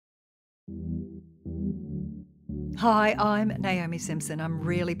Hi, I'm Naomi Simpson. I'm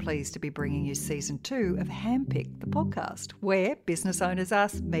really pleased to be bringing you season 2 of Handpicked, the podcast, where business owners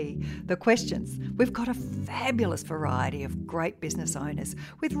ask me the questions. We've got a fabulous variety of great business owners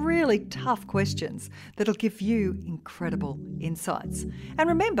with really tough questions that'll give you incredible insights. And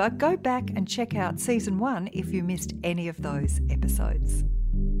remember, go back and check out season 1 if you missed any of those episodes.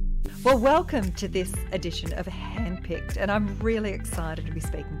 Well, welcome to this edition of Handpicked, and I'm really excited to be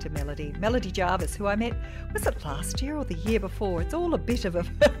speaking to Melody Jarvis, who I met, was it last year or the year before? It's all a bit of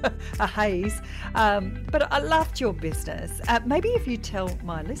a haze, but I loved your business. Maybe if you tell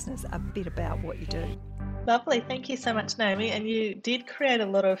my listeners a bit about what you do. Lovely. Thank you so much, Naomi. And you did create a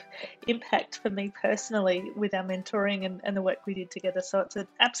lot of impact for me personally with our mentoring and the work we did together. So it's an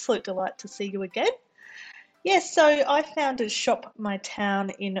absolute delight to see you again. Yes, so I founded Shop My Town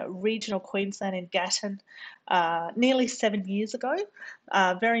in regional Queensland in Gatton nearly 7 years ago,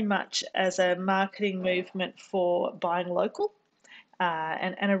 very much as a marketing movement for buying local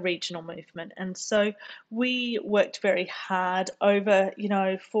and a regional movement. And so we worked very hard over,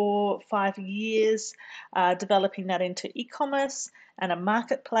 4-5 years, developing that into e-commerce and a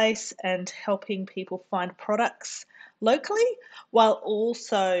marketplace and helping people find products locally, while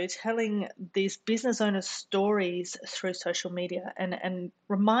also telling these business owners' stories through social media and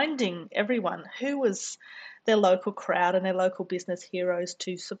reminding everyone who was their local crowd and their local business heroes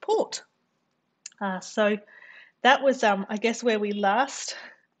to support. So that was, I guess, where we last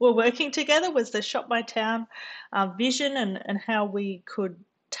were working together, was the Shop My Town vision and how we could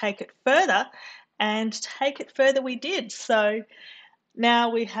take it further, and take it further we did. So now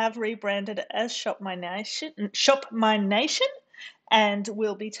we have rebranded as Shop My Nation, and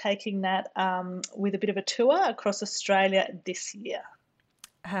we'll be taking that with a bit of a tour across Australia this year.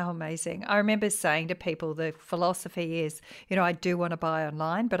 How amazing. I remember saying to people the philosophy is, I do want to buy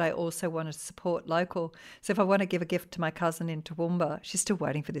online, but I also want to support local. So if I want to give a gift to my cousin in Toowoomba, she's still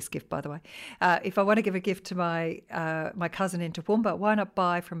waiting for this gift, by the way. If I want to give a gift to my cousin in Toowoomba, why not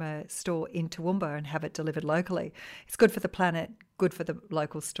buy from a store in Toowoomba and have it delivered locally? It's good for the planet, good for the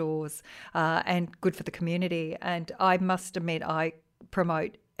local stores, and good for the community. And I must admit, I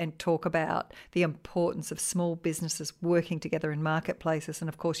promote and talk about the importance of small businesses working together in marketplaces. And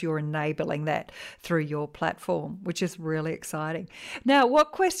of course, you're enabling that through your platform, which is really exciting. Now,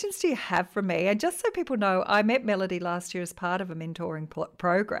 what questions do you have for me? And just so people know, I met Melody last year as part of a mentoring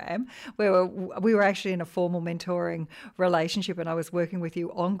program where we were actually in a formal mentoring relationship, and I was working with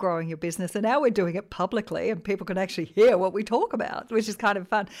you on growing your business. And now we're doing it publicly and people can actually hear what we talk about, which is kind of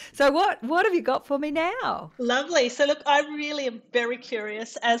fun. So what have you got for me now? Lovely. So look, I really am very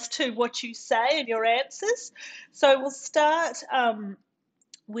curious as to what you say and your answers. So we'll start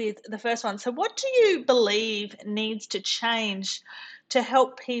with the first one. So what do you believe needs to change to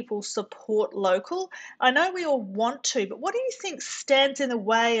help people support local? I know we all want to, but what do you think stands in the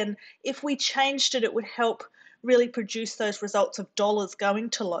way? And if we changed it, it would help really produce those results of dollars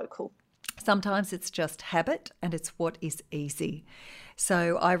going to local. Sometimes it's just habit, and it's what is easy.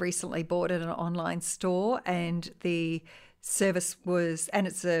 So I recently bought at an online store, and the service was, and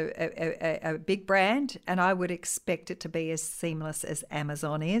it's a big brand, and I would expect it to be as seamless as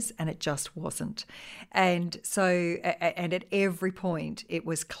Amazon is, and it just wasn't. And so, and at every point it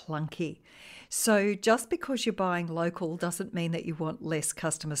was clunky. So just because you're buying local doesn't mean that you want less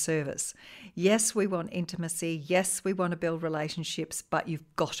customer service. Yes, we want intimacy. Yes, we want to build relationships, but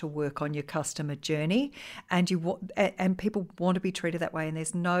you've got to work on your customer journey, and people want to be treated that way. And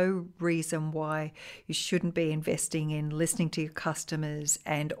there's no reason why you shouldn't be investing in listening to your customers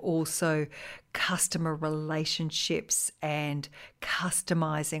and also customer relationships and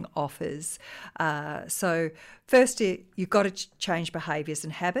customizing offers. So first, you've got to change behaviours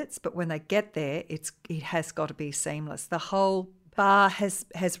and habits, but when they get there, it has got to be seamless. The whole bar has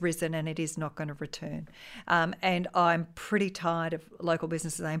risen and it is not going to return. And I'm pretty tired of local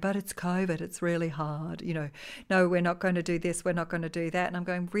businesses saying, but it's COVID, it's really hard. No, we're not going to do this, we're not going to do that. And I'm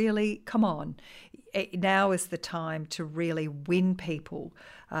going, really, come on. Now is the time to really win people.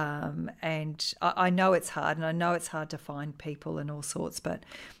 And I know it's hard, and I know it's hard to find people and all sorts, but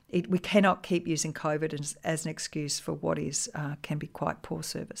we cannot keep using COVID as an excuse for what can be quite poor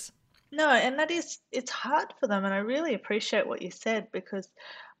service. No, and it's hard for them, and I really appreciate what you said, because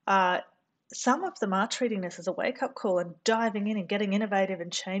some of them are treating this as a wake-up call and diving in and getting innovative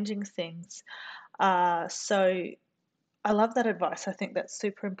and changing things. So I love that advice. I think that's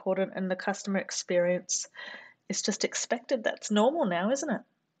super important, and the customer experience is just expected. That's normal now, isn't it?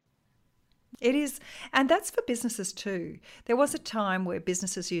 It is, and that's for businesses too. There was a time where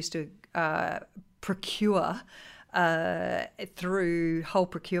businesses used to procure through whole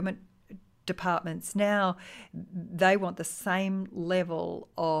procurement departments now, they want the same level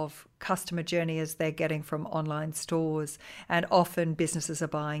of customer journey as they're getting from online stores, and often businesses are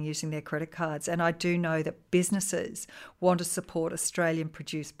buying using their credit cards. And I do know that businesses want to support Australian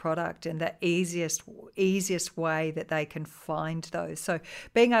produced product, and the easiest way that they can find those. So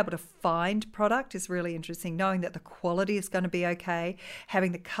being able to find product is really interesting, knowing that the quality is going to be okay,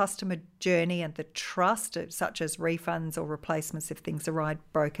 having the customer journey and the trust, such as refunds or replacements if things are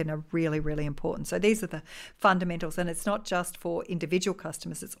broken, are really, really important. So these are the fundamentals, and it's not just for individual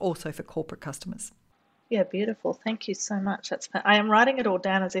customers, it's also for corporate customers. Yeah, beautiful. Thank you so much. I am writing it all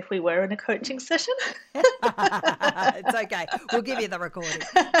down as if we were in a coaching session. It's okay. We'll give you the recording.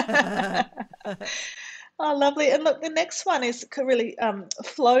 Oh, lovely. And look, the next one is really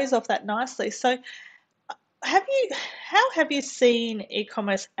flows off that nicely. So how have you seen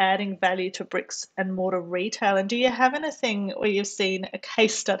e-commerce adding value to bricks and mortar retail? And do you have anything where you've seen a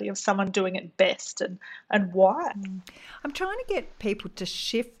case study of someone doing it best, and why? I'm trying to get people to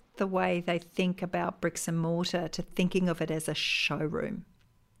shift the way they think about bricks and mortar to thinking of it as a showroom.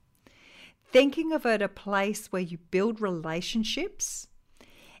 Thinking of it a place where you build relationships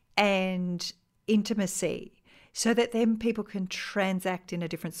and intimacy so that then people can transact in a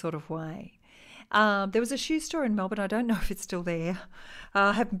different sort of way. There was a shoe store in Melbourne. I don't know if it's still there.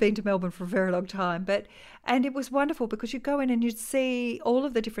 I haven't been to Melbourne for a very long time, and it was wonderful because you'd go in and you'd see all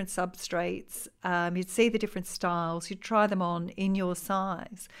of the different substrates. You'd see the different styles. You'd try them on in your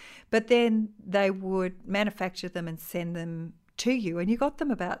size, but then they would manufacture them and send them to you, and you got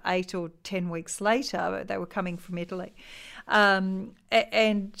them about 8 or 10 weeks later. They were coming from Italy, and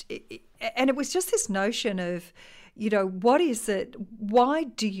it was just this notion of, what is it? Why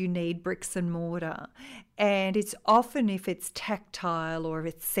do you need bricks and mortar? And it's often if it's tactile or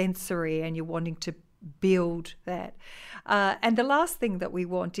if it's sensory and you're wanting to build that. And the last thing that we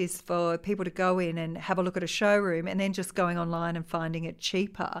want is for people to go in and have a look at a showroom and then just going online and finding it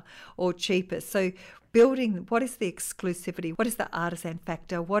cheaper or cheaper. So building, what is the exclusivity? What is the artisan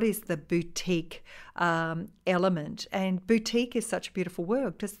factor? What is the boutique element? And boutique is such a beautiful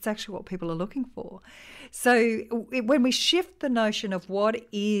word because it's actually what people are looking for. So when we shift the notion of what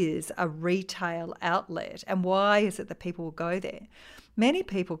is a retail outlet and why is it that people will go there, many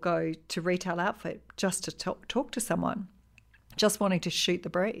people go to retail outlet just to talk to someone, just wanting to shoot the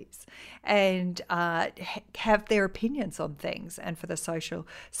breeze and have their opinions on things, and for the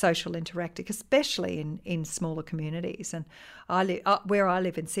social interacting, especially in smaller communities. And where I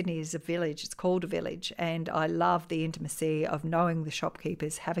live in Sydney is a village. It's called a village, and I love the intimacy of knowing the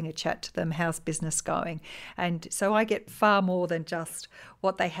shopkeepers, having a chat to them, how's business going. And so I get far more than just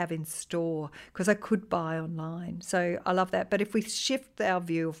what they have in store because I could buy online. So I love that. But if we shift our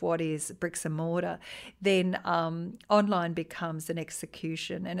view of what is bricks and mortar, then online becomes an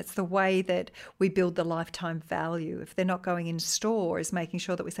execution, and it's the way that we build the lifetime value. If they're not going in store, is making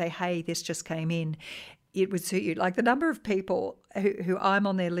sure that we say, hey, this just came in, it would suit you. Like the number of people who I'm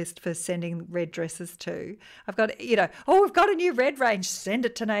on their list for sending red dresses to. I've got, we've got a new red range, send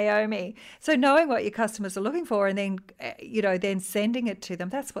it to Naomi. So knowing what your customers are looking for and then, then sending it to them,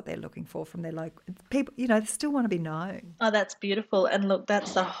 that's what they're looking for from their local people. They still want to be known. Oh, that's beautiful. And look,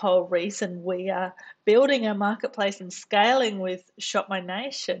 that's the whole reason we are building our marketplace and scaling with Shop My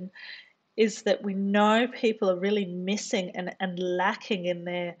Nation, is that we know people are really missing and lacking in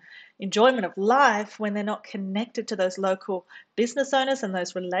their enjoyment of life when they're not connected to those local business owners and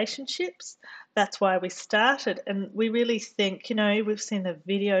those relationships. That's why we started. And we really think, we've seen the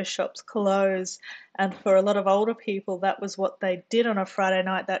video shops close. And for a lot of older people, that was what they did on a Friday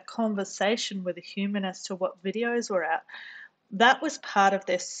night, that conversation with a human as to what videos were out. That was part of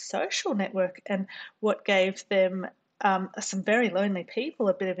their social network and what gave them some very lonely people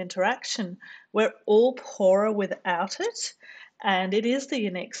a bit of interaction. We're all poorer without it, and it is the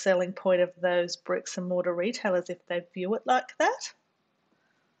unique selling point of those bricks and mortar retailers if they view it like that.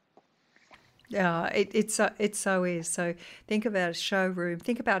 Yeah, it so is. So think about a showroom.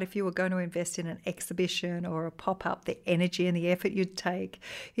 Think about if you were going to invest in an exhibition or a pop-up, the energy and the effort you'd take.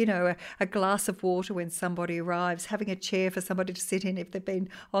 A glass of water when somebody arrives, having a chair for somebody to sit in if they've been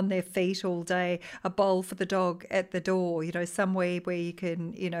on their feet all day, a bowl for the dog at the door, somewhere where you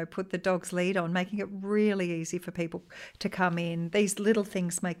can, put the dog's lead on, making it really easy for people to come in. These little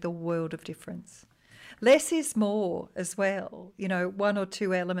things make the world of difference. Less is more as well. 1 or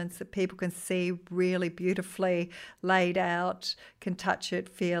 2 elements that people can see really beautifully laid out, can touch it,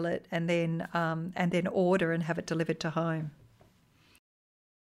 feel it, and then order and have it delivered to home.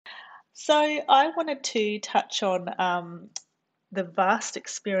 So I wanted to touch on the vast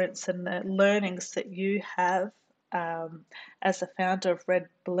experience and the learnings that you have as a founder of Red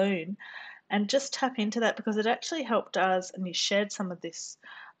Balloon. and just tap into that, because it actually helped us, and you shared some of this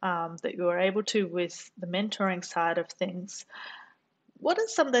that you were able to with the mentoring side of things. What are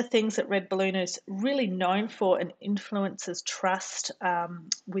some of the things that Red Balloon is really known for and influences trust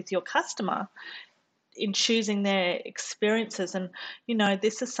with your customer in choosing their experiences? And,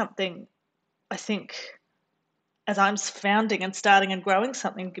 this is something I think, as I'm founding and starting and growing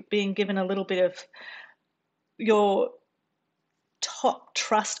something, being given a little bit of your top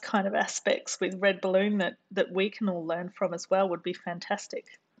trust kind of aspects with Red Balloon that we can all learn from as well would be fantastic.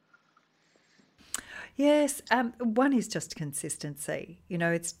 Yes, one is just consistency.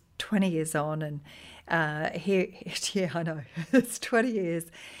 It's 20 years on, and here, yeah, I know, it's 20 years,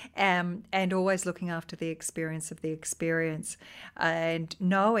 and always looking after the experience of the experience, and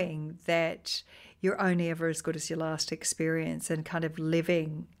knowing that you're only ever as good as your last experience, and kind of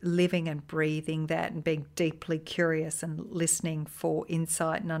living and breathing that, and being deeply curious and listening for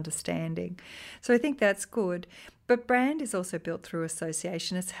insight and understanding. So I think that's good. But brand is also built through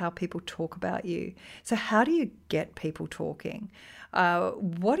association. It's how people talk about you. So how do you get people talking?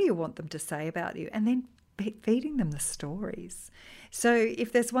 What do you want them to say about you? And then feeding them the stories. So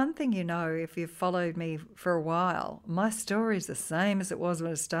if there's one thing if you've followed me for a while, my story's the same as it was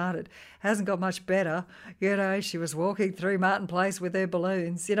when it started. Hasn't got much better. She was walking through Martin Place with her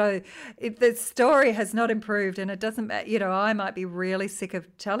balloons. The story has not improved, and it doesn't matter. I might be really sick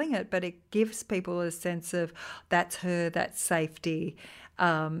of telling it, but it gives people a sense of that's her, that's safety.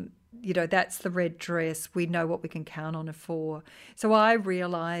 That's the red dress. We know what we can count on her for. So I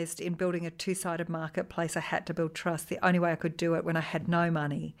realised in building a two-sided marketplace, I had to build trust. The only way I could do it when I had no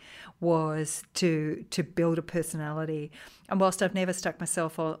money was to build a personality. And whilst I've never stuck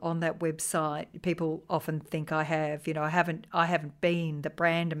myself on that website, people often think I have. I haven't been the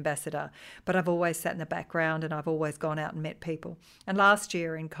brand ambassador, but I've always sat in the background, and I've always gone out and met people. And last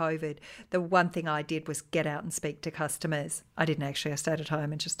year in COVID, the one thing I did was get out and speak to customers. I didn't actually. I stayed at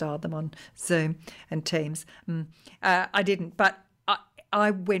home and just dialed them on Zoom and Teams. I didn't, but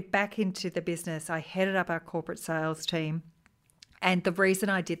I went back into the business. I headed up our corporate sales team. And the reason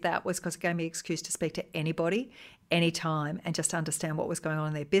I did that was because it gave me an excuse to speak to anybody, anytime, and just understand what was going on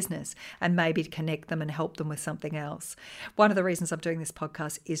in their business, and maybe to connect them and help them with something else. One of the reasons I'm doing this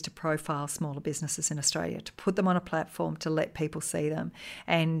podcast is to profile smaller businesses in Australia, to put them on a platform, to let people see them.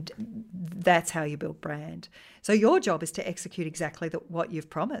 And that's how you build brand. So your job is to execute exactly what you've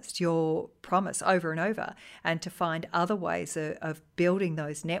promised, your promise over and over, and to find other ways of building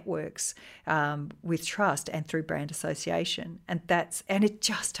those networks with trust and through brand association. And it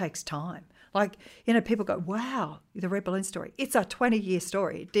just takes time. People go, wow, the Red Balloon story. It's a 20-year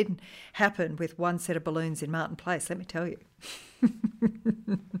story. It didn't happen with one set of balloons in Martin Place, let me tell you.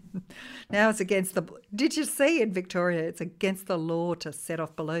 Now it's did you see in Victoria, it's against the law to set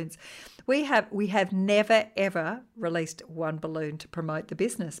off balloons. We have never, ever released one balloon to promote the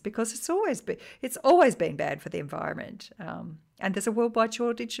business, because it's always been bad for the environment. And there's a worldwide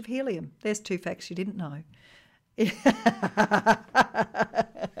shortage of helium. There's 2 facts you didn't know.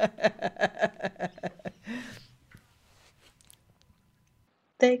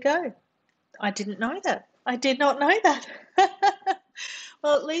 There you go. I didn't know that. I did not know that.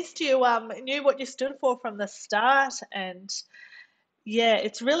 Well, at least you knew what you stood for from the start. And yeah,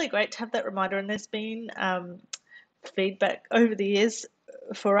 it's really great to have that reminder. And there's been feedback over the years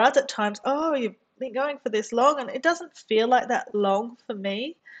for us at times, oh, you've been going for this long, and it doesn't feel like that long for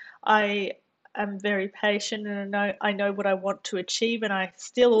me. I am very patient, and I know what I want to achieve, and I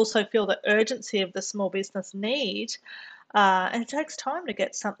still also feel the urgency of the small business need. And it takes time to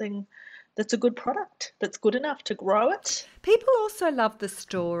get something that's a good product, that's good enough to grow it. People also love the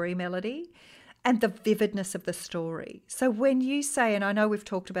story, Melody, and the vividness of the story. So when you say, and I know we've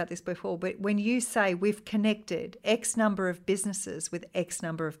talked about this before, but when you say we've connected X number of businesses with X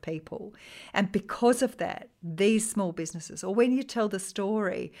number of people, and because of that, these small businesses, or when you tell the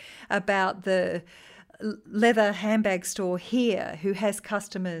story about the leather handbag store here who has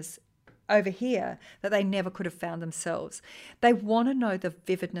customers over here that they never could have found themselves. They want to know the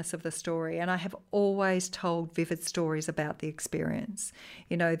vividness of the story, and I have always told vivid stories about the experience.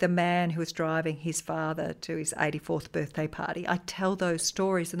 The man who was driving his father to his 84th birthday party. I tell those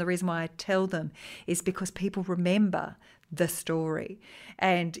stories, and the reason why I tell them is because people remember the story.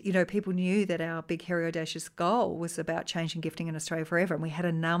 And, people knew that our big, hairy, audacious goal was about changing gifting in Australia forever. And we had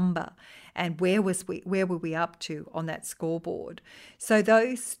a number. And where were we up to on that scoreboard? So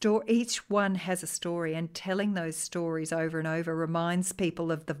each one has a story, and telling those stories over and over reminds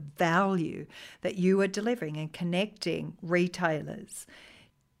people of the value that you are delivering, and connecting retailers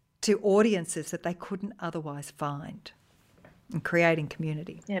to audiences that they couldn't otherwise find. and creating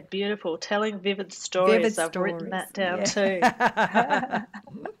community. Yeah, beautiful. Telling vivid Vivid stories. I've written stories. that down too. Yeah.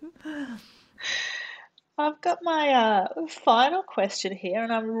 I've got my final question here,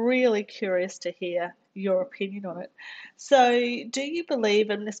 and I'm really curious to hear your opinion on it. So, do you believe,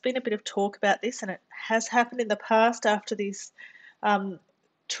 and there's been a bit of talk about this, and it has happened in the past after these um,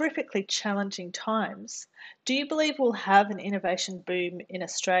 terrifically challenging times, do you believe we'll have an innovation boom in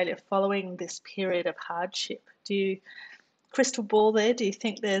Australia following this period of hardship? Do you, crystal ball there, do you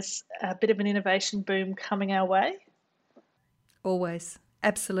think there's a bit of an innovation boom coming our way? Always.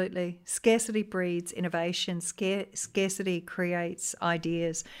 Absolutely. Scarcity breeds innovation. Scarcity creates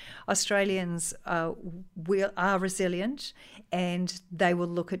ideas. Australians are resilient, and they will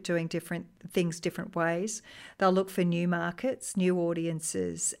look at doing different things different ways. They'll look for new markets, new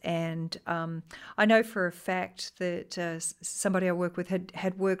audiences. And I know for a fact that somebody I work with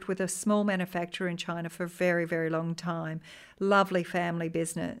had worked with a small manufacturer in China for a very, very long time. Lovely family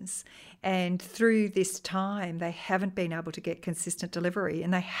business. And through this time, they haven't been able to get consistent delivery,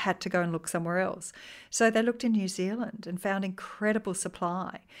 and they had to go and look somewhere else. So they looked in New Zealand and found incredible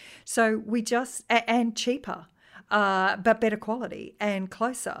supply. So and cheaper, but better quality and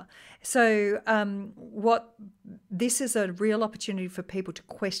closer. So this is a real opportunity for people to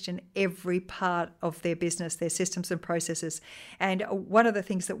question every part of their business, their systems and processes. And one of the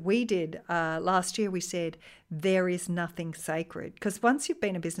things that we did last year, we said, there is nothing sacred. Because once you've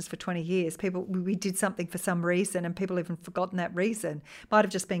been in business for 20 years, we did something for some reason, and people have even forgotten that reason. Might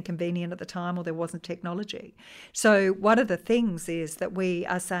have just been convenient at the time, or there wasn't technology. So one of the things is that we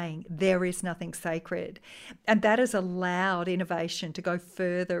are saying there is nothing sacred. And that has allowed innovation to go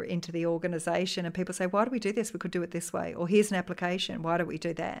further into the organisation. And people say, why do we do this? We could do it this way. Or here's an application. Why don't we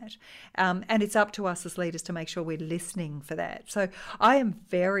do that? And it's up to us as leaders to make sure we're listening for that. So I am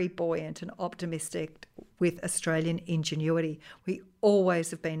very buoyant and optimistic with Australian ingenuity. We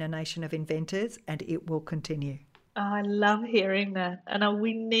always have been a nation of inventors, and it will continue. I love hearing that. And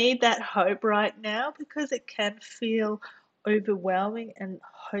we need that hope right now, because it can feel overwhelming and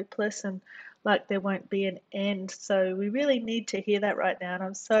hopeless and like there won't be an end. So we really need to hear that right now. And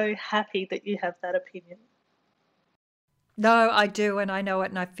I'm so happy that you have that opinion. No, I do, and I know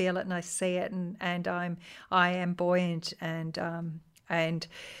it, and I feel it, and I see it, and I am buoyant, and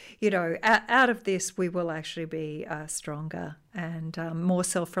out of this we will actually be stronger and more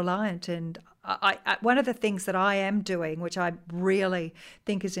self-reliant. And one of the things that I am doing, which I really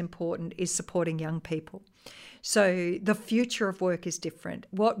think is important, is supporting young people. So the future of work is different.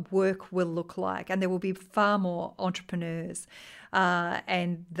 What work will look like, and there will be far more entrepreneurs,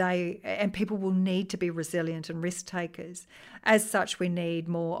 and people will need to be resilient and risk takers. As such, we need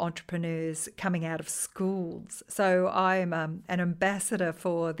more entrepreneurs coming out of schools. So I'm an ambassador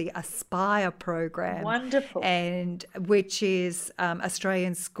for the Aspire program. Wonderful. And which is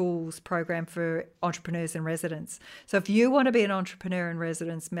Australian schools program for entrepreneurs in residence. So if you want to be an entrepreneur in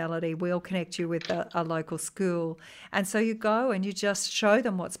residence, Melody, we'll connect you with a local school. And so you go and you just show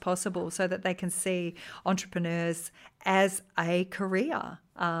them what's possible so that they can see entrepreneurs as a career,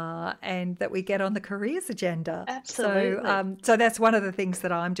 and that we get on the careers agenda. Absolutely. So that's one of the things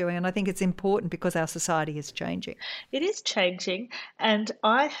that I'm doing, and I think it's important because our society is changing. It is changing, and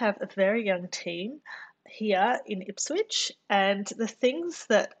I have a very young team here in Ipswich, and the things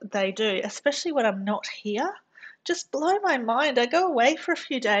that they do, especially when I'm not here, just blow my mind. I go away for a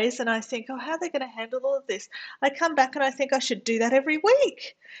few days and I think, oh, how are they going to handle all of this? I come back and I think I should do that every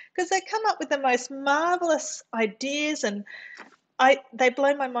week, because they come up with the most marvelous ideas, and they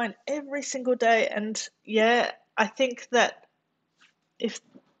blow my mind every single day. And yeah, I think that if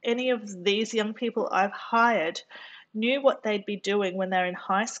any of these young people I've hired knew what they'd be doing when they're in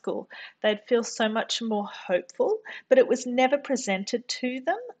high school, they'd feel so much more hopeful, but it was never presented to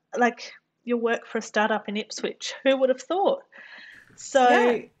them. Like, you'll work for a startup in Ipswich. Who would have thought? So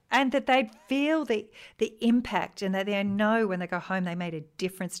yeah. And that they'd feel the impact, and that they know when they go home they made a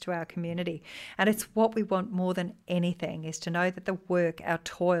difference to our community. And it's what we want more than anything, is to know that the work, our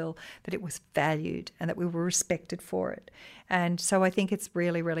toil, that it was valued and that we were respected for it. And so I think it's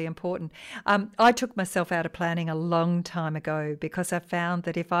really, really important. I took myself out of planning a long time ago, because I found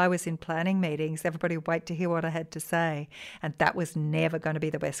that if I was in planning meetings, everybody would wait to hear what I had to say. And that was never going to be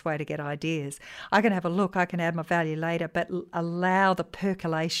the best way to get ideas. I can have a look, I can add my value later, but allow the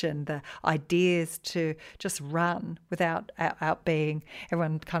percolation, the ideas to just run without out being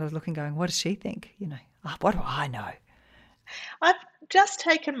everyone kind of looking, going, what does she think? What do I know? I've just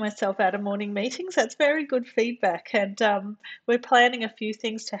taken myself out of morning meetings. That's very good feedback. And we're planning a few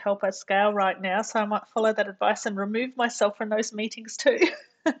things to help us scale right now. So I might follow that advice and remove myself from those meetings too.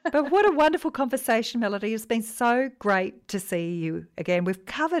 But what a wonderful conversation, Melody. It's been so great to see you again. We've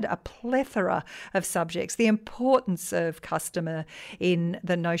covered a plethora of subjects, the importance of customer in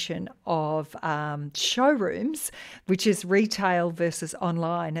the notion of showrooms, which is retail versus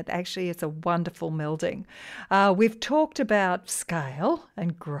online. It actually is a wonderful melding. We've talked about scale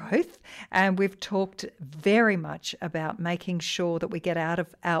and growth, and we've talked very much about making sure that we get out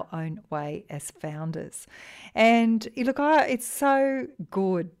of our own way as founders. And look, it's so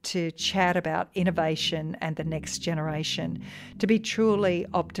good to chat about innovation and the next generation, to be truly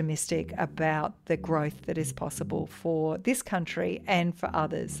optimistic about the growth that is possible for this country and for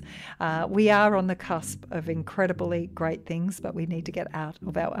others. We are on the cusp of incredibly great things, but we need to get out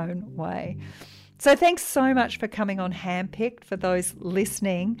of our own way. So thanks so much for coming on Handpicked. For those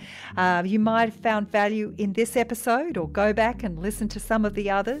listening, you might have found value in this episode, or go back and listen to some of the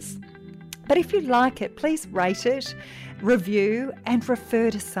others. But if you like it, please rate it, review, and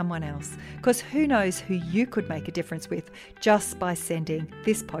refer to someone else, because who knows who you could make a difference with just by sending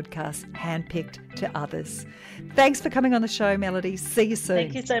this podcast handpicked to others. Thanks for coming on the show, Melody. See you soon.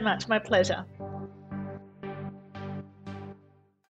 Thank you so much. My pleasure.